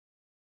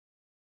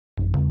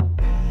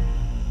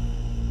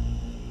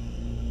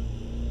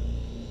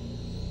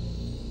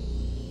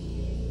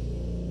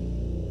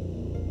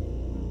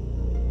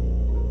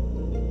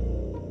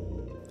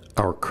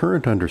Our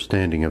current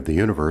understanding of the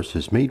universe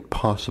is made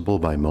possible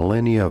by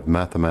millennia of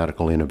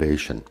mathematical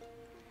innovation.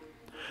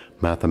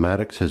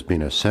 Mathematics has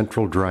been a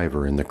central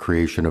driver in the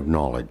creation of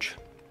knowledge.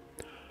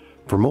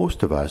 For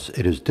most of us,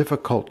 it is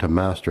difficult to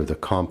master the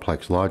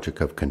complex logic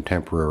of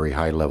contemporary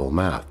high-level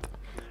math,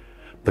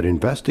 but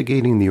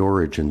investigating the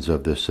origins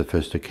of this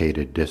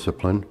sophisticated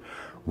discipline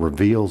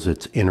reveals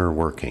its inner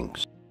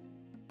workings.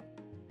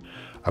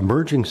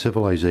 Emerging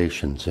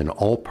civilizations in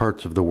all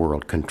parts of the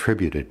world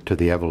contributed to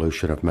the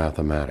evolution of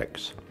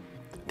mathematics.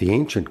 The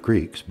ancient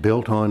Greeks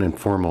built on and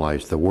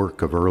formalized the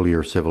work of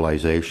earlier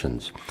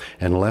civilizations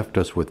and left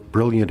us with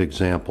brilliant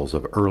examples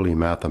of early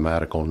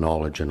mathematical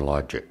knowledge and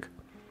logic.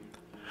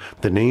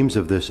 The names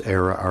of this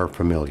era are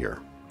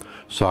familiar: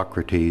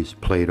 Socrates,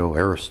 Plato,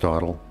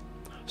 Aristotle,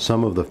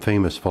 some of the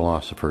famous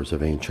philosophers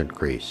of ancient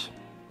Greece.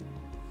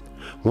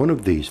 One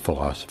of these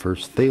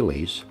philosophers,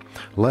 Thales,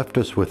 left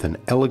us with an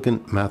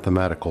elegant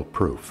mathematical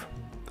proof,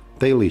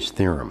 Thales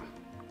Theorem.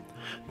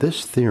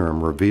 This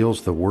theorem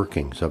reveals the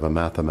workings of a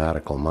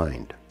mathematical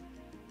mind.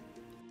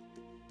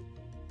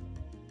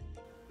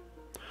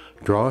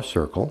 Draw a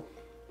circle.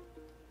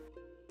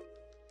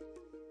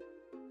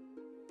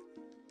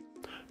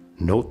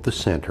 Note the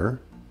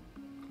center.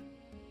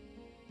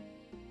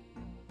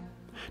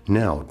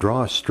 Now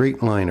draw a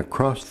straight line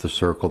across the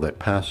circle that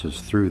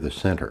passes through the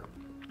center.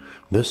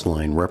 This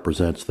line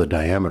represents the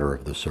diameter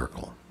of the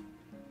circle.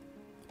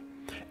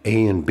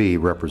 A and B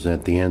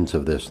represent the ends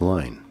of this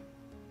line.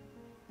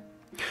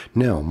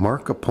 Now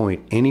mark a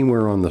point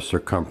anywhere on the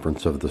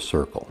circumference of the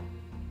circle.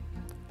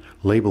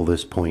 Label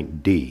this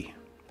point D.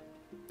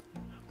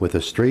 With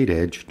a straight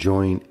edge,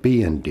 join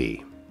B and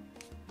D.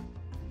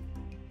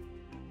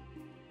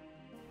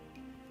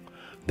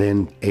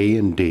 Then A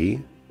and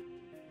D.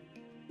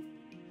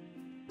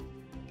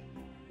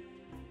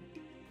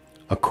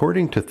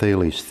 According to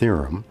Thales'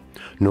 theorem,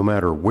 no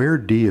matter where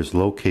D is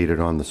located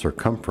on the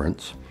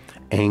circumference,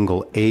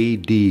 angle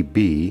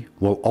ADB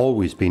will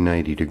always be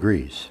 90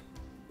 degrees.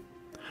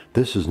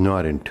 This is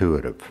not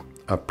intuitive.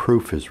 A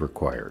proof is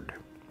required.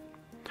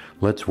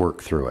 Let's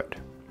work through it.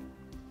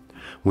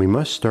 We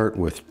must start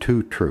with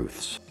two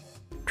truths.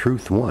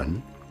 Truth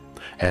 1,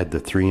 add the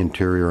three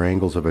interior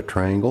angles of a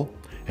triangle,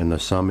 and the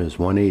sum is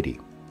 180.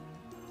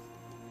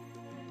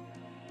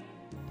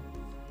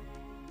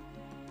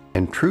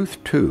 And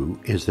truth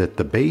 2 is that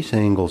the base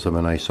angles of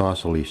an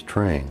isosceles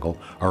triangle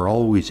are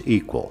always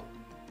equal.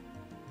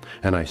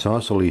 An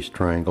isosceles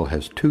triangle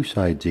has two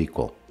sides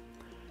equal,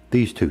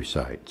 these two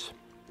sides.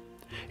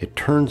 It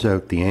turns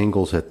out the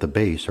angles at the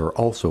base are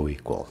also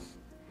equal.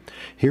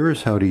 Here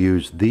is how to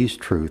use these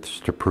truths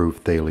to prove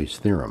Thales'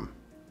 theorem.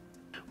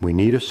 We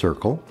need a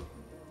circle,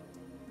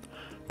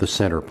 the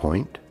center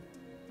point,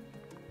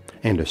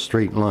 and a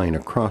straight line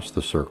across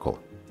the circle,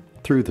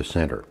 through the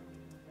center.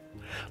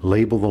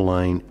 Label the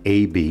line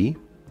AB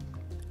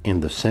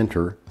and the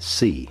center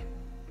C.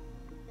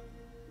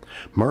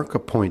 Mark a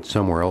point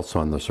somewhere else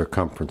on the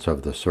circumference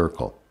of the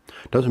circle.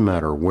 Doesn't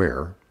matter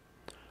where.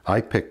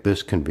 I picked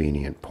this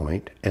convenient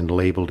point and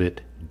labeled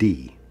it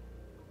D.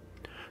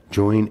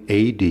 Join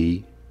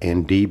AD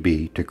and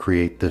DB to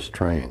create this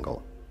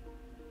triangle.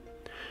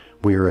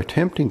 We are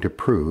attempting to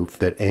prove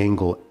that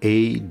angle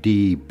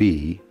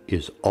ADB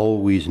is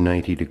always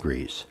 90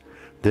 degrees.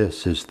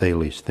 This is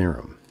Thales'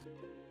 theorem.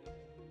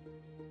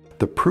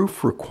 The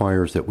proof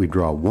requires that we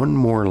draw one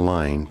more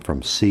line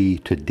from C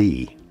to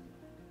D.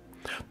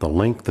 The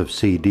length of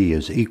CD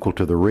is equal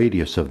to the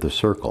radius of the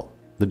circle,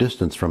 the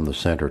distance from the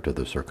center to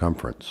the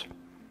circumference.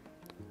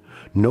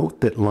 Note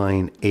that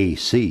line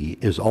AC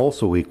is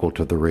also equal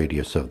to the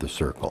radius of the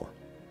circle,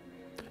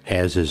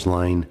 as is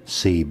line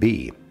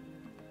CB.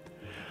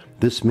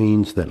 This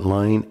means that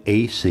line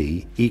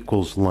AC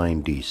equals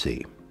line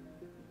DC.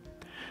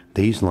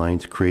 These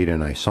lines create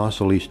an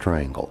isosceles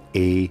triangle,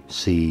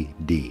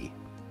 ACD.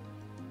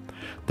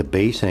 The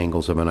base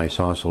angles of an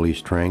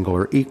isosceles triangle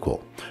are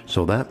equal,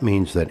 so that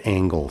means that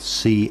angle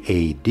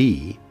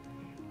CAD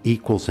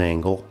equals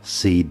angle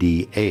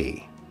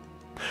CDA.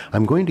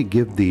 I'm going to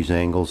give these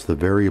angles the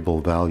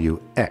variable value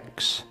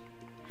x.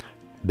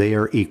 They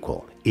are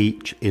equal.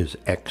 Each is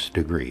x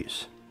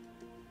degrees.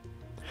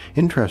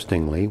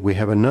 Interestingly, we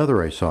have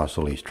another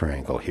isosceles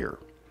triangle here.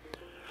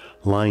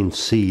 Line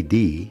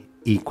CD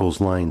equals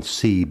line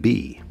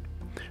CB.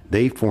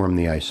 They form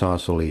the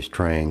isosceles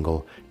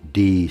triangle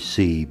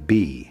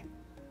DCB.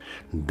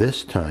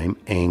 This time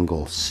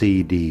angle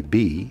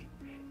CDB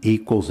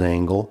equals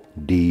angle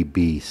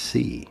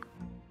DBC.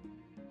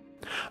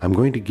 I'm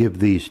going to give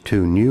these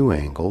two new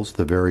angles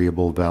the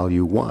variable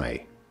value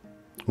y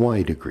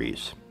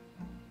degrees.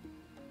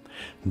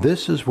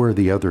 This is where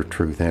the other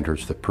truth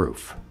enters the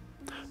proof.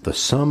 The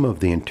sum of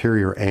the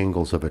interior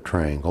angles of a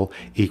triangle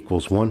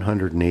equals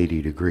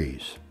 180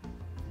 degrees.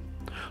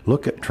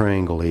 Look at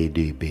triangle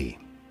ADB.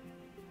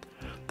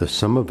 The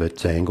sum of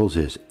its angles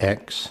is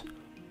x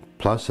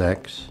plus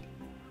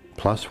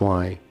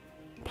y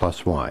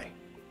plus y.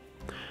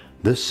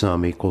 This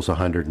sum equals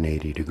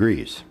 180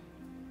 degrees.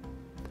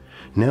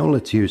 Now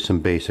let's use some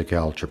basic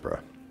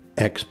algebra.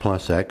 X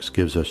plus x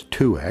gives us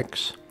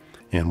 2x,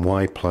 and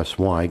y plus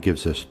y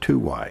gives us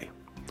 2y.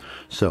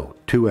 So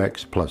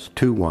 2x plus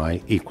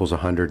 2y equals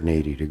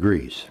 180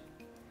 degrees.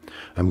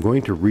 I'm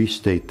going to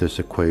restate this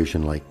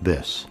equation like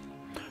this.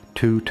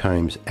 2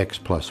 times x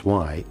plus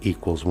y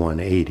equals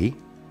 180.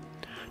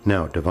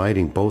 Now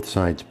dividing both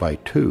sides by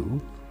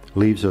 2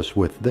 leaves us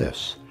with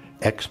this.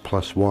 X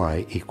plus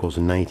y equals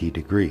 90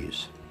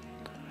 degrees.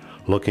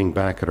 Looking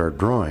back at our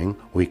drawing,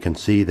 we can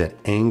see that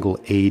angle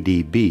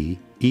ADB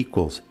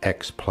equals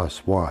x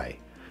plus y,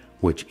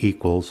 which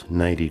equals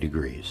 90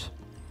 degrees.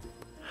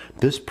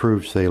 This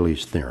proves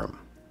Thales' theorem.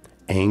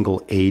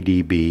 Angle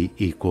ADB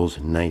equals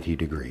 90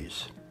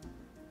 degrees.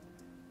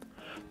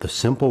 The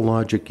simple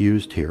logic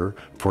used here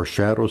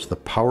foreshadows the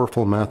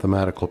powerful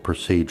mathematical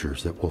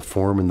procedures that will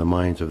form in the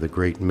minds of the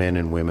great men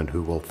and women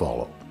who will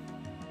follow.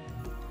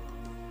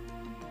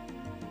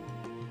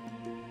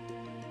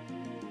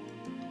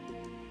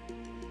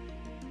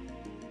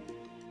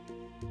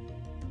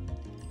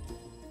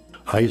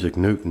 Isaac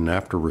Newton,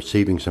 after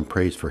receiving some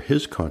praise for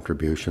his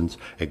contributions,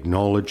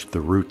 acknowledged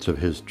the roots of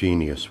his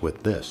genius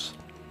with this: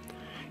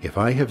 "If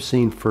I have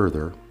seen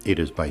further, it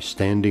is by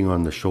standing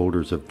on the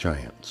shoulders of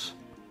giants."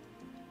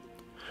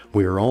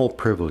 We are all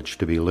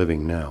privileged to be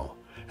living now,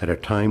 at a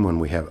time when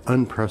we have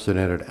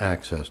unprecedented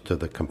access to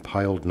the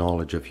compiled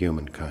knowledge of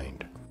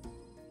humankind.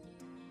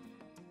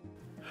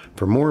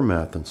 For more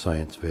math and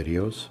science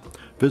videos,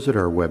 visit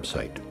our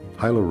website,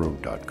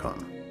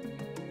 hylaroom.com.